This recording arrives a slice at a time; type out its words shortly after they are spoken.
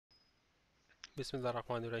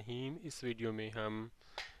बिस्मिल्लाहिर्रहमानिर्रहीम। इस वीडियो में हम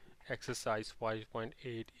एक्सरसाइज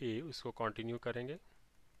 5.8a उसको कंटिन्यू करेंगे।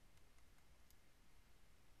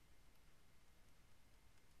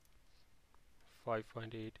 फाइव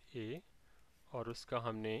पॉइंट एट ए और उसका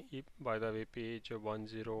हमने बाय द वे पेज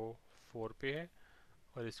 104 पे है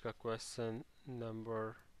और इसका क्वेश्चन नंबर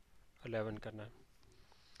 11 करना है।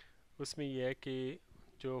 उसमें यह है कि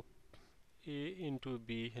जो a इंटू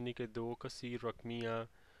बी यानी कि दो कसीर रकमिया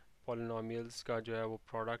पॉलिनॉमियल्स का जो है वो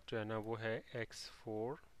प्रोडक्ट जो है ना वो है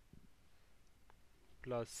x4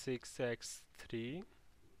 plus 6x3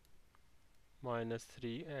 minus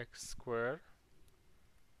 3x square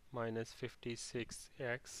minus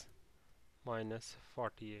 56x minus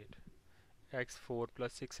 48 x4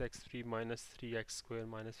 plus 6x3 minus 3x square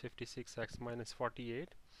minus 56x minus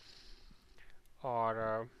 48 और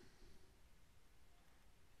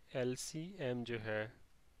LCM जो है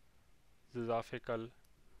ज़ाफ़िकल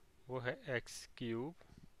वो है x cube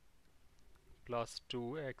plus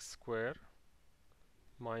 2x square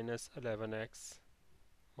minus 11x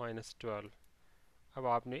minus 12। अब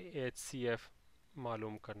आपने HCF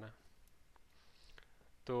मालूम करना है,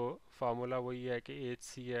 तो फार्मूला वही है कि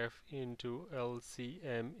HCF into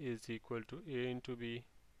LCM is equal to A into B.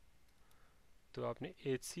 तो आपने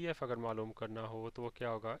HCF अगर मालूम करना हो तो वो क्या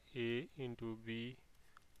होगा A into B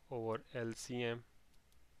over LCM।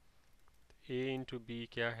 A into B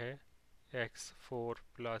क्या है x4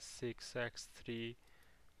 plus 6x3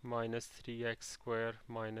 minus 3x square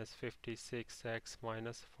minus 56x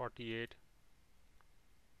minus 48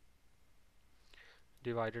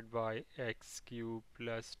 divided by x cube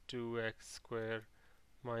plus 2x square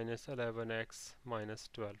minus 11x minus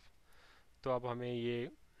 12। तो अब हमें ये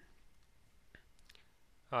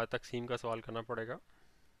तकसीम का सवाल करना पड़ेगा।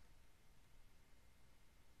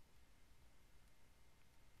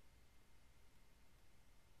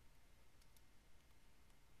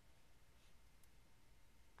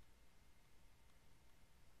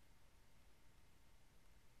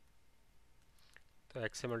 तो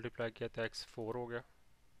x से मल्टीप्लाई किया तो x4 हो गया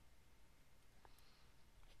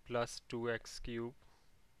plus 2x cube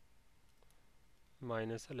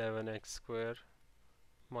minus 11x square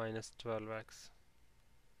minus 12x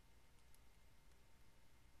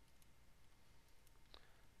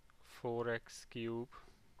 4x cube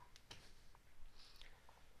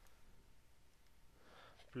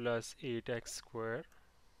plus 8x square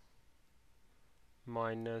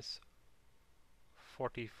minus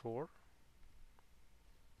 44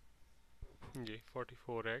 जी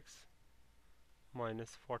 44x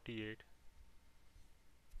माइनस 48।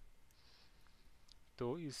 तो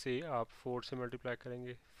इसे आप 4 से मल्टीप्लाई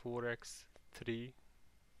करेंगे 4x3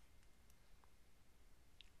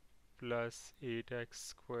 प्लस 8x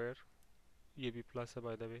स्क्वायर, ये भी प्लस है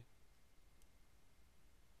बाय द वे,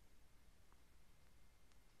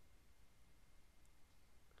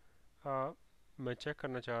 मैं चेक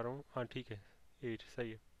करना चाह रहा हूँ, हाँ ठीक है 8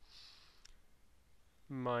 सही है,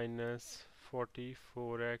 माइनस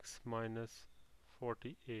 44x माइनस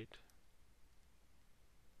 48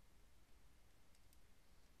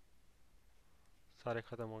 सारे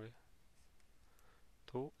ख़त्म हो गए।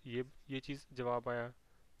 तो ये चीज़ जवाब आया।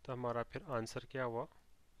 तो हमारा फिर आंसर क्या हुआ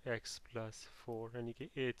x प्लस 4 यानी कि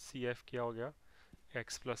HCF क्या हो गया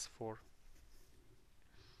x प्लस 4।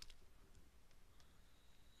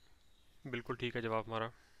 बिल्कुल ठीक है जवाब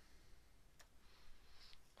हमारा।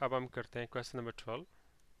 अब हम करते हैं क्वेश्चन नंबर 12।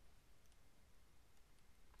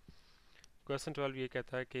 क्वेश्चन 12 ये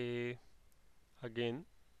कहता है कि अगेन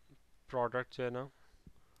प्रोडक्ट जो है ना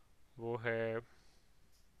वो है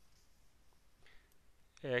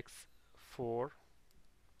x4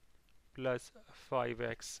 plus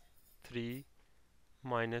 5x3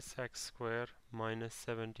 minus x square minus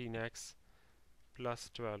 17x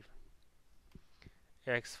plus 12।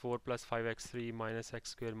 x4 plus 5x3 minus x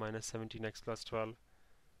square minus 17x plus 12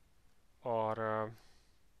 और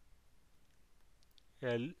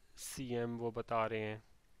LCM वो बता रहे हैं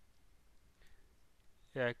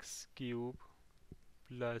x cube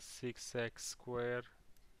plus 6x square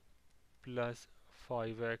plus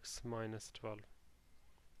 5x minus 12।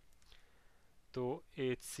 तो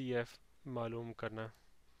HCF मालूम करना,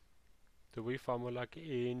 तो वही फार्मूला कि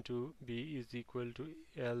A into B is equal to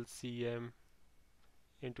LCM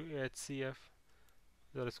into HCF।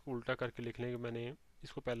 ज़रा इसको उल्टा करके लिख लें कि मैंने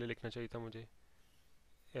इसको पहले लिखना चाहिए था मुझे।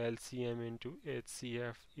 LCM into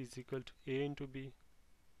HCF is equal to A into B.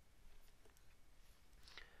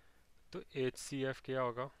 तो HCF क्या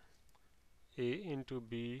होगा A into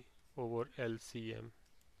B over LCM।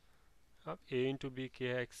 अब A इंटू बी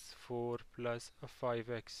क्या है x4 plus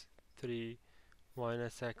 5x3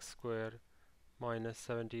 minus x square minus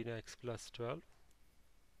 17x plus 12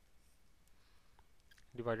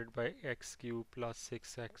 divided by x cube plus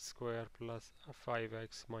 6x square plus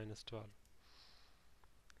 5x minus 12।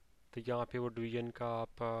 तो यहाँ पे वो डिवीजन का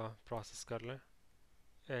आप प्रोसेस कर लें।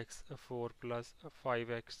 x4 plus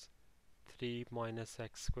 5x3 minus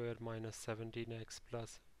x square minus 17x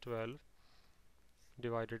plus 12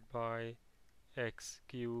 divided by x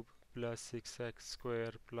cube plus 6x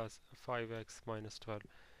square plus 5x minus 12।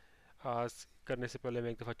 आज करने से पहले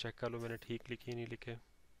मैं एक दफ़ा चेक कर लूँ मैंने ठीक लिखी नहीं लिखे।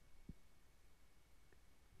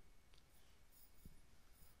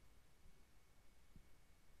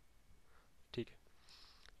 ठीक है,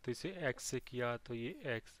 तो इसे x से किया तो ये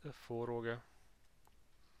x4 हो गया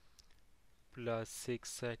plus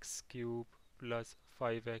 6x cube plus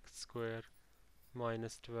 5x square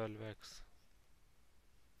minus 12x।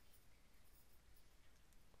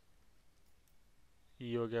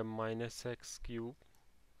 ये हो गया माइनस एक्स क्यूब,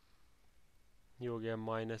 ये हो गया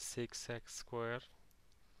माइनस 6x स्क्वायर,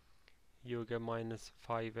 ये हो गया माइनस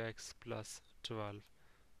 5x प्लस 12।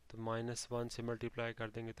 तो -1 से मल्टीप्लाई कर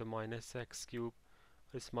देंगे तो माइनस एक्स क्यूब,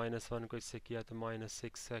 इस -1 को इससे किया तो minus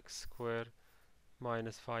 6x square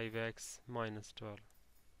minus 5x minus 12।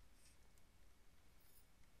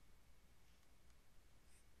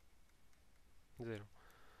 Zero.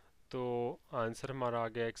 तो आंसर हमारा आ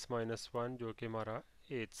गया x-1 जो कि हमारा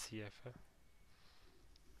HCF है।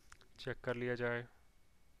 चेक कर लिया जाए,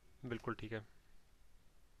 बिल्कुल ठीक है।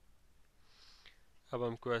 अब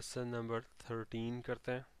हम क्वेश्चन नंबर 13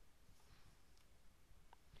 करते हैं।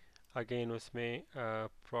 अगेन उसमें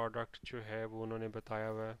प्रोडक्ट जो है वो उन्होंने बताया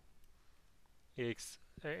हुआ है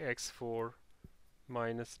x4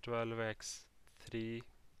 minus 12x3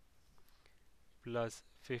 plus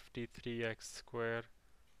 53x square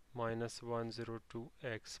minus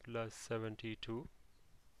 102x plus 72।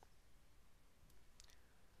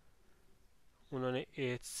 उन्होंने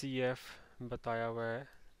HCF बताया हुआ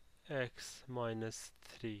है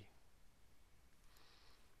x-3।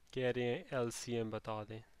 कह रहे हैं LCM बता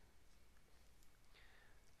दें।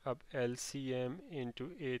 अब LCM इंटू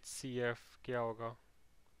HCF क्या होगा,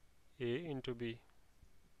 A इंटू B।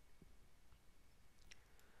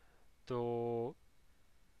 तो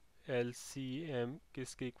LCM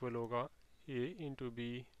किसके इक्वल होगा, A into B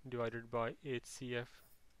divided by HCF।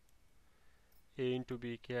 A into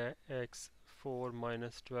B क्या है, x4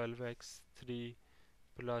 minus 12x3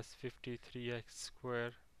 plus 53x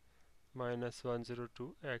square minus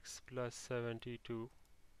 102x plus 72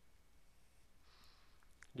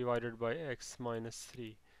 divided by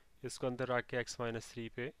x-3। इसको अंदर आके x-3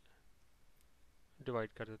 पे डिवाइड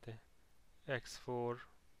कर देते हैं। x4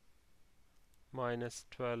 minus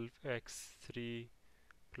 12x3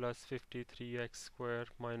 plus 53x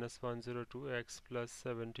square minus 102x plus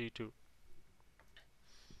 72।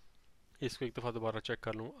 इसको एक दफ़ा दोबारा चेक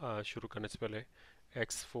कर लूँ शुरू करने से पहले।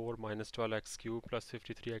 x4 minus 12x cube plus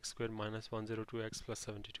 53x square minus 102x plus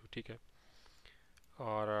 72, ठीक है।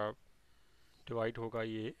 और डिवाइड होगा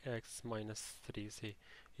ये x-3 से।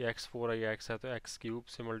 ये x4 है, ये x है, तो x क्यूब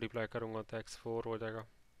से मल्टीप्लाई करूँगा तो x4 हो जाएगा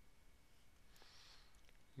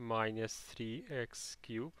माइनस 3x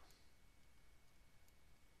क्यूब,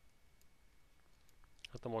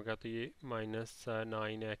 ख़त्म हो गया। तो ये minus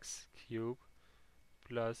 9x cube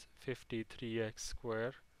plus 53x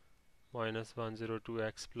square minus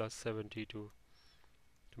 102x plus 72।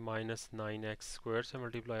 तो माइनस 9x स्क्वायर से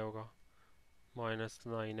मल्टीप्लाई होगा minus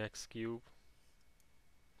 9x cube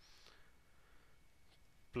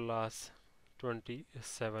plus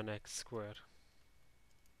 27x square.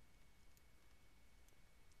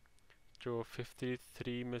 जो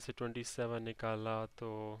 53 में से 27 निकाला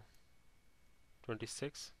तो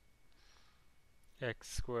 26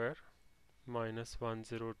 x square minus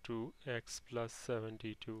 102x plus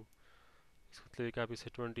 72। इसको लेकर आप इसे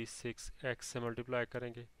 26x से मल्टीप्लाई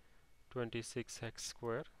करेंगे 26x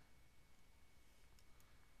स्क्वायर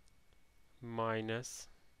माइनस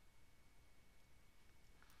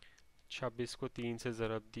 26 को 3 से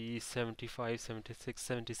ज़रब दी 75 76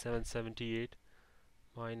 77 78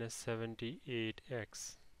 माइनस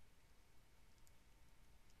 78x।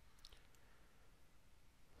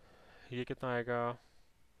 ये कितना आएगा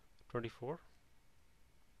 24।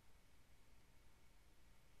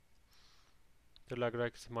 तो लग रहा है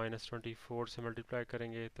कि माइनस 24 से मल्टीप्लाई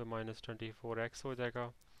करेंगे तो माइनस 24x हो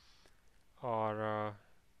जाएगा और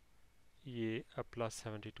ये अब प्लस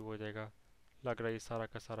 72 हो जाएगा। लग रहा है ये सारा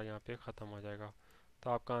का सारा यहाँ पे ख़त्म हो जाएगा। तो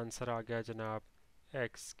आपका आंसर आ गया जनाब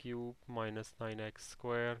x cube minus 9x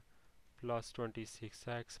square plus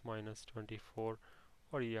 26x minus 24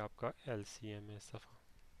 और ये आपका LCM है सफ़ा।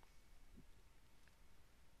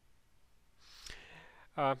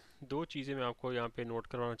 दो चीज़ें मैं आपको यहाँ पे नोट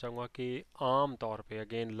करवाना चाहूँगा कि आम तौर पे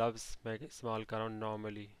अगेन लफ्ज़ मैं इस्तेमाल कर रहा हूँ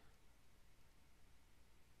नॉर्मली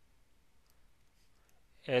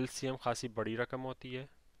एलसीएम खासी बड़ी रकम होती है,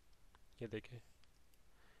 ये देखें,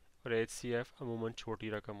 और एचसीएफ अमूमन छोटी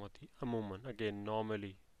रकम होती है, अमूमन अगेन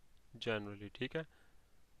नॉर्मली जनरली, ठीक है।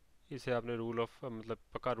 इसे आपने रूल ऑफ मतलब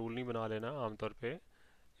पक्का रूल नहीं बना लेना। आमतौर पे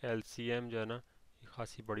एलसीएम जो है ना ये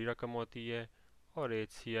खासी बड़ी रकम होती है और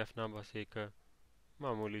एचसीएफ ना बस एक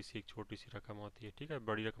मामूली सी एक छोटी सी रकम होती है, ठीक है।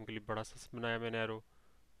 बड़ी रकम के लिए बड़ा सा बनाया मैंने एरो,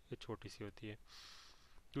 ये छोटी सी होती है।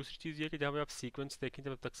 दूसरी चीज़ ये कि जब आप सीक्वेंस देखें,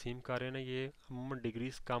 जब आप तकसीम कर रहे हैं ना, ये अमूमन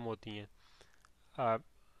डिग्रीज कम होती हैं,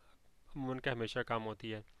 अमूमन का हमेशा कम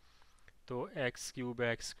होती है। तो एक्स क्यूब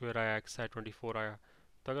है, एक्स स्क्वायर आया, एक्स आया 24 आया,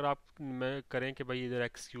 तो अगर आप मैं करें कि भाई इधर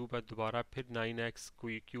एक्स क्यूब है, दोबारा फिर 9x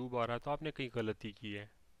कोई क्यूब आ रहा है, तो आपने कहीं गलती की है,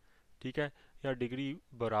 ठीक है। या डिग्री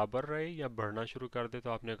बराबर रहे या बढ़ना शुरू कर दे तो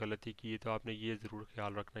आपने गलती की है, तो आपने ये ज़रूर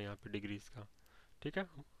ख्याल रखना है यहाँ पे डिग्रीज का, ठीक है।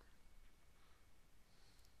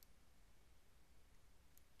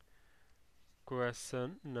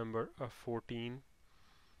 क्वेश्चन नंबर 14,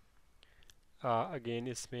 अगेन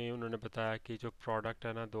इसमें उन्होंने बताया कि जो प्रोडक्ट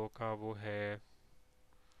है ना दो का वो है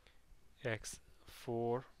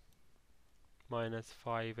x4 minus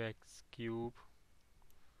 5x cube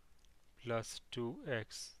plus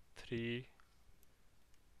 2x3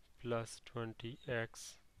 plus 20x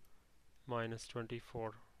minus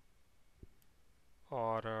 24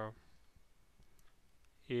 और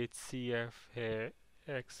एच सी एफ है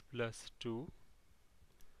x प्लस 2,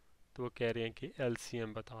 तो वो कह रहे हैं कि एल सी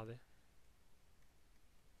एम बता दें।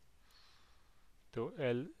 तो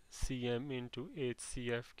L C M into H C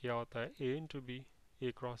F क्या होता है, ए इंटू बी,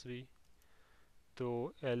 ए क्रॉस बी।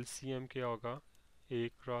 तो एल सी एम क्या होगा, ए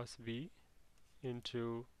cross B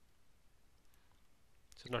into,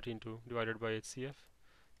 so not into, divided by H C F.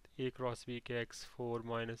 A cross B के x4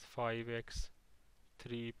 minus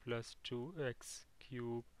 5x3 plus 2x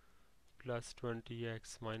cube plus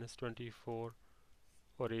 20x minus 24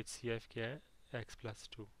 और H C F क्या है x plus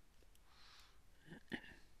 2।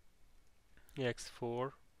 x4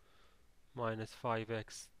 minus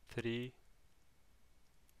 5x3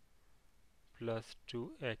 plus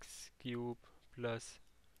 2x cube plus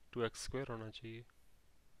 2x square होना चाहिए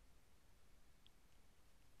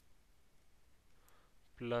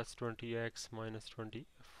plus 20x minus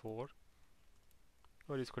 24,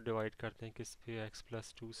 और इसको divide करते हैं किस पे, x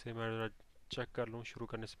प्लस 2 से। मैं ज़रा चेक कर लूँ शुरू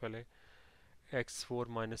करने से पहले। x4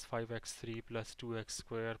 minus 5x3 plus 2x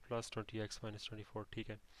square plus 20x minus 24, ठीक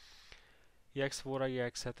है। ये x4 है, ये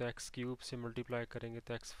x है, तो x क्यूब से मल्टीप्लाई करेंगे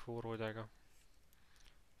तो x4 हो जाएगा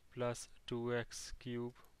प्लस 2x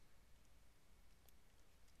क्यूब,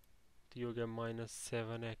 तो ये हो गया minus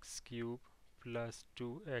 7x cube plus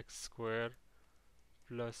 2x square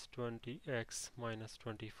plus 20x minus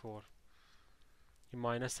 24। ये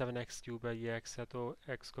माइनस 7x क्यूब है, ये x है, तो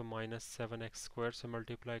x को माइनस 7x स्क्वायर से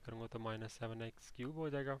मल्टीप्लाई करूँगा तो माइनस 7x क्यूब हो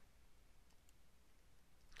जाएगा।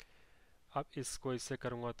 अब इसको इससे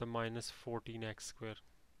करूँगा तो माइनस 14x स्क्वायर,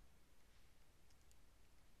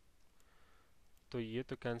 तो ये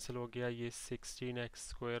तो कैंसिल हो गया, ये 16x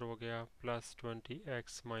स्क्वायर हो गया प्लस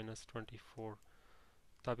 20x माइनस 24।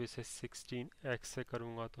 तब इसे 16x से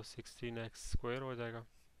करूँगा तो 16x स्क्वायर हो जाएगा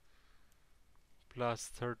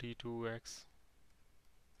प्लस 32x,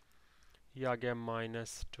 ये आ गया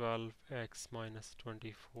माइनस 12x माइनस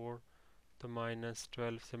 24, तो माइनस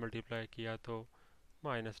 12 से मल्टीप्लाई किया तो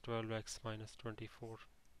माइनस 12x माइनस 24।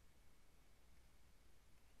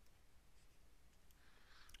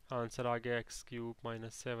 आंसर आ गया x cube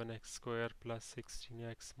minus 7x square plus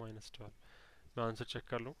 16x minus 12। मैं आंसर चेक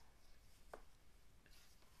कर लूँ,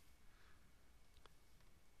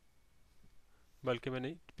 बल्कि मैंने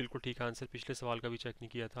बिल्कुल ठीक आंसर पिछले सवाल का भी चेक नहीं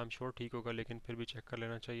किया था। आई एम श्योर ठीक होगा, लेकिन फिर भी चेक कर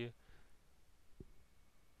लेना चाहिए।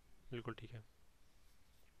 बिल्कुल ठीक है।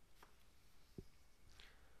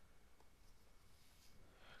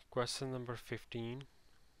 क्वेश्चन नंबर 15,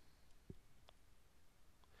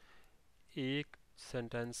 एक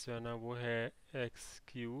सेंटेंस जो है ना वो है x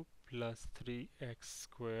cube plus 3x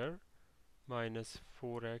square minus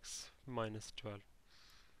 4x minus 12,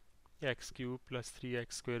 x cube plus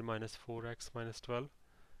 3x square minus 4x minus 12।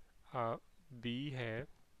 B है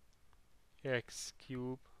x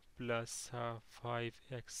cube plus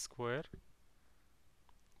 5x square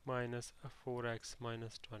minus 4x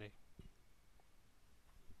minus 20,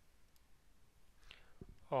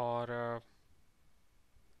 और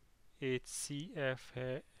एच सी एफ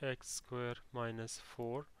है x square minus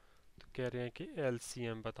 4। तो कह रहे हैं कि L C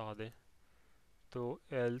M बता दें। तो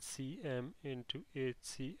L C M into H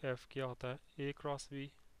C F क्या होता है, ए क्रॉस बी।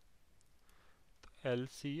 तो एल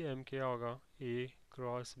सी एम क्या होगा, ए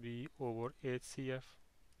क्रॉस बी ओवर HCF।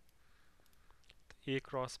 ए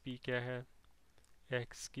क्रॉस बी क्या है,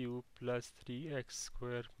 x cube plus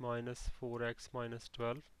 3x² minus 4x minus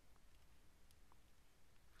 12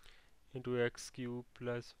 into x cube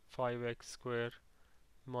plus 5x²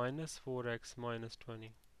 minus 4x minus 20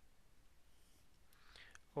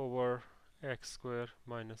 over x²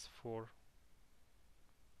 minus 4।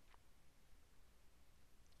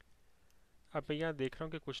 अब मैं यहाँ देख रहा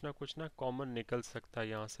हूँ कि कुछ ना कॉमन निकल सकता है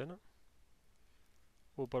यहाँ से ना,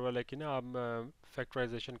 ऊपर वाले की ना आप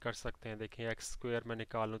फैक्टराइजेशन कर सकते हैं। देखें x² मैं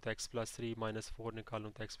निकालूँ तो x प्लस 3 माइनस 4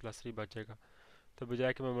 निकालूँ तो x प्लस 3 बचेगा। तो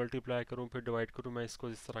बजाय कि मैं मल्टीप्लाई करूँ फिर डिवाइड करूँ, मैं इसको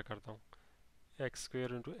इस तरह करता हूँ,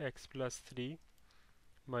 x² into x plus 3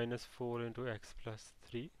 minus 4 into x plus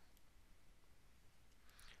 3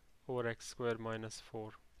 और x² माइनस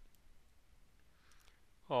 4।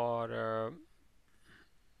 और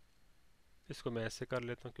इसको मैं ऐसे कर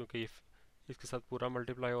लेता हूँ क्योंकि इसके साथ पूरा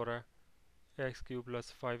मल्टीप्लाई हो रहा है, x cube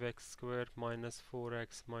plus 5x² minus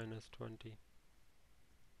 4x minus 20।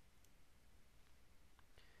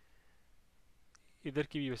 इधर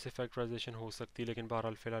की भी वैसे फैक्टराइजेशन हो सकती है लेकिन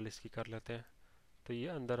बहरहाल फ़िलहाल इसकी कर लेते हैं। तो ये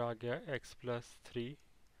अंदर आ गया x प्लस 3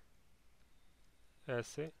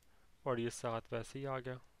 ऐसे, और ये 7 वैसे ही आ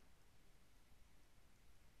गया।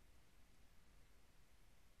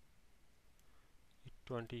 ये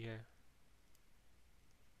 20 है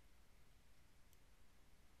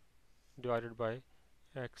डिवाइडेड बाय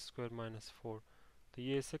x² माइनस 4। तो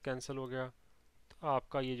ये इससे कैंसिल हो गया। तो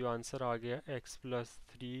आपका ये जो आंसर आ गया x plus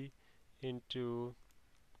 3 into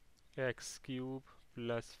x cube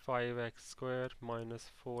plus 5x²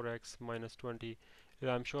 minus 4x minus 20। I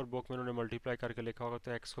am sure book में उन्होंने मल्टीप्लाई करके लिखा होगा,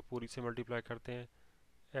 तो x को पूरी से मल्टीप्लाई करते हैं,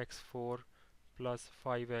 x4 plus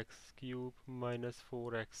 5x³ minus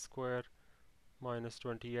 4x² minus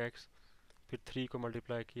 20x, फिर 3 को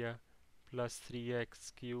मल्टीप्लाई किया plus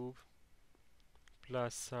 3x³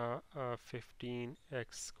 plus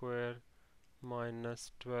 15x²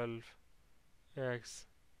 minus 12x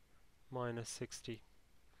minus 60।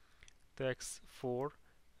 तो x4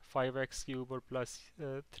 5x³ और प्लस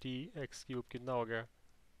 3x³ कितना हो गया,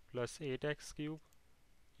 प्लस 8x³,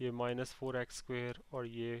 ये माइनस 4x² और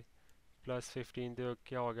ये प्लस 15, तो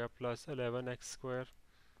क्या हो गया प्लस 11x²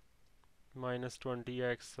 माइनस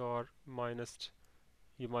 20x और माइनस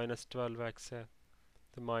ये माइनस 12x है,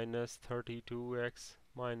 तो माइनस 32x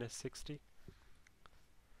माइनस 60।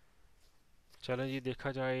 चलें जी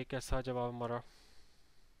देखा जाए कैसा जवाब हमारा।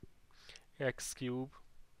 x³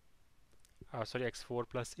 sorry x4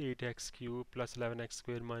 plus 8x³ plus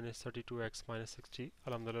 11x² minus 32x minus 60,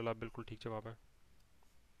 अल्हम्दुलिल्लाह बिल्कुल ठीक जवाब है।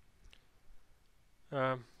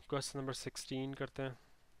 क्वेश्चन नंबर 16 करते हैं।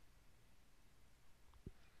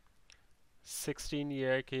 16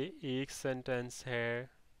 ये है कि एक सेंटेंस है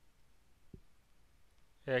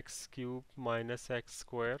x³ minus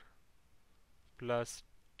x² plus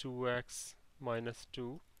 2x minus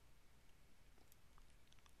 2,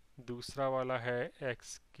 दूसरा वाला है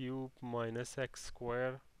x³ minus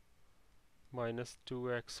x² minus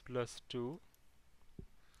 2x plus 2।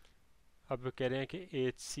 अब कह रहे हैं कि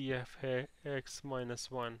HCF है x माइनस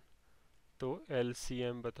 1, तो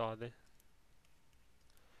LCM बता दें।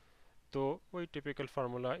 तो वही typical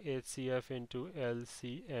formula HCF into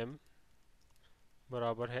LCM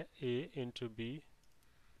बराबर है A इंटू B।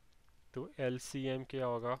 तो LCM क्या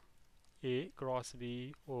होगा, A cross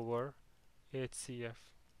B over HCF।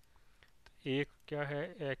 तो A क्या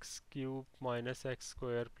है, x³ minus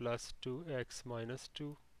x² plus 2x minus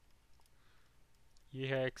 2, ये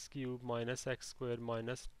है x³ minus x²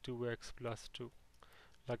 minus 2x plus 2।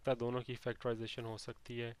 लगता है दोनों की फैक्टराइजेशन हो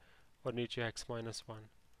सकती है, और नीचे x माइनस 1।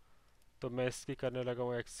 तो मैं इसकी करने लगा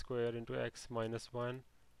हूँ x² into x minus 1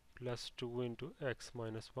 plus 2 into x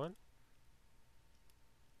minus 1,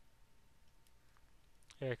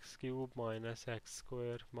 x³ minus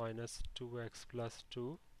x² minus 2x plus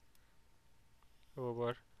 2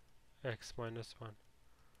 over x minus 1।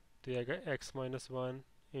 तो ये आएगा x minus 1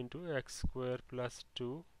 into x² plus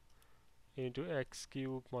 2 into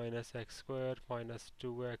x³ minus x² minus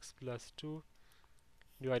 2x plus 2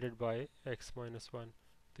 divided by x minus 1।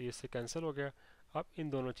 तो ये इससे cancel हो गया। अब इन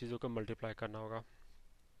दोनों चीज़ों को मल्टीप्लाई करना होगा।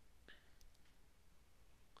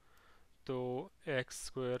 तो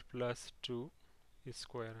x² प्लस 2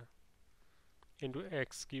 स्क्वायर है into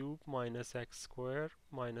x³ minus x²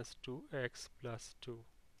 minus 2x plus 2।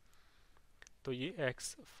 तो ये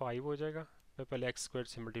x 5 हो जाएगा। मैं पहले x²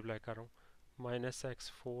 से मल्टीप्लाई कर रहा हूँ, minus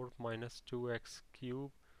x4 minus 2x³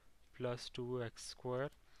 plus 2x²।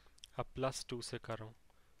 अब प्लस 2 से कर रहा हूँ,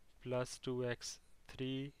 plus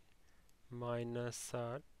 2x3 minus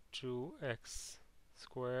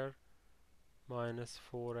 2x² minus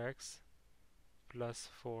 4x plus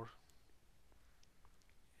 4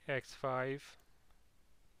 x5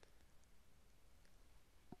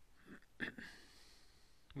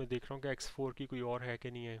 मैं देख रहा हूँ कि x4 की कोई और है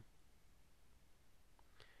कि नहीं है,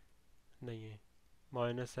 नहीं है।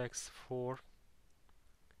 Minus x4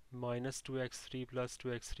 minus 2x3 plus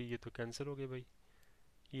 2x3 ये तो कैंसिल हो गए भाई,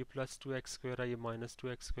 ये प्लस 2x² है, ये माइनस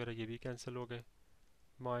 2x² है, ये भी कैंसिल हो गए।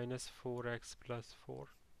 माइनस 4x प्लस 4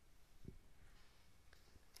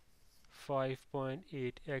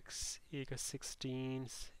 5.8x एक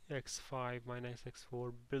 16 x5 माइनस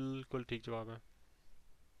x4 बिल्कुल ठीक जवाब है।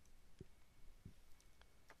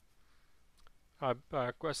 अब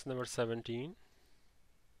क्वेश्चन नंबर 17,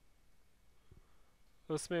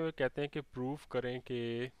 उसमें वो कहते हैं कि प्रूव करें कि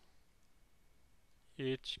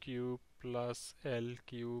h cube plus l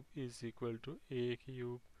cube is equal to a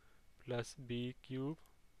cube plus b cube,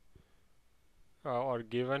 और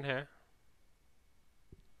गिवन है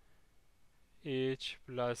h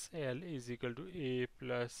plus l is equal to a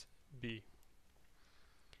plus b।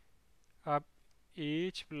 अब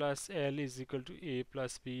h plus l is equal to a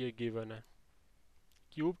plus b ये given है,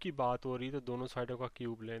 cube की बात हो रही है तो दोनों साइडों का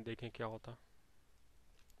क्यूब लें, देखें क्या होता।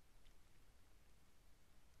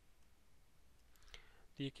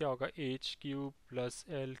 ये क्या होगा, h cube plus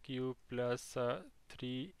l cube plus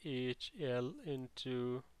 3hl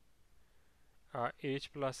into h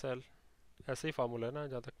plus l, ऐसे ही फार्मूला है ना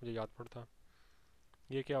जहाँ तक मुझे याद पड़ता।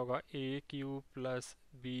 ये क्या होगा, a cube plus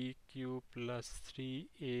b cube plus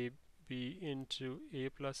 3ab into a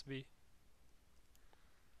plus b,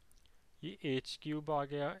 ये h क्यूब आ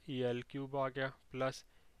गया, ये l क्यूब आ गया प्लस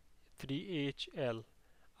 3hl।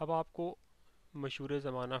 अब आपको मशहूर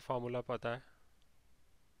ज़माना फार्मूला पता है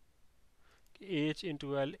कि h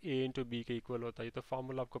into l a into b के इक्वल होता है, ये तो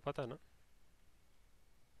फार्मूला आपको पता है ना,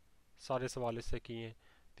 सारे सवाल इससे किए हैं।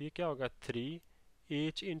 तो ये क्या होगा,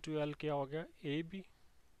 3h इंटू l क्या हो गया ए बी,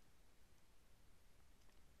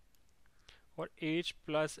 और h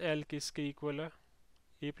प्लस l किसके इक्वल है,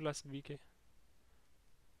 a प्लस b के।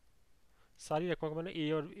 सारी रकमों को मैंने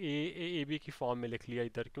a और ए बी की फॉर्म में लिख लिया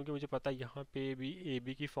इधर, क्योंकि मुझे पता है यहाँ पे भी ए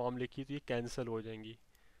बी की फॉर्म लिखी तो ये कैंसिल हो जाएंगी।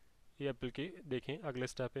 ये अब बल्कि देखें अगले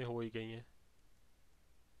स्टेप में हो ही गई हैं।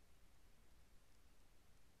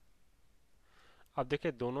 अब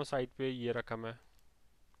देखें दोनों साइड पे ये रकम है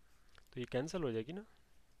तो ये कैंसिल हो जाएगी ना,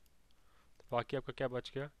 तो बाकी आपका क्या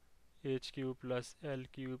बच गया, H cube plus L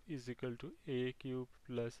cube is equal to A cube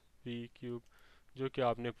plus B cube, जो कि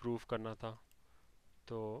आपने प्रूव करना था,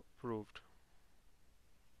 तो प्रूव्ड।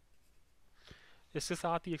 इसके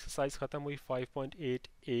साथ ही एक्सरसाइज ख़त्म हुई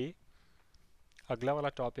 5.8a। अगला वाला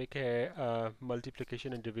टॉपिक है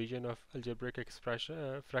multiplication and division of algebraic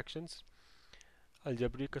expression fractions,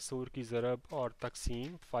 अलजबरी कसूर की ज़रब और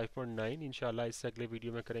तकसीम 5.9। इंशाल्लाह इससे अगले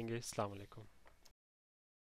वीडियो में करेंगे। अस्सलाम वालेकुम।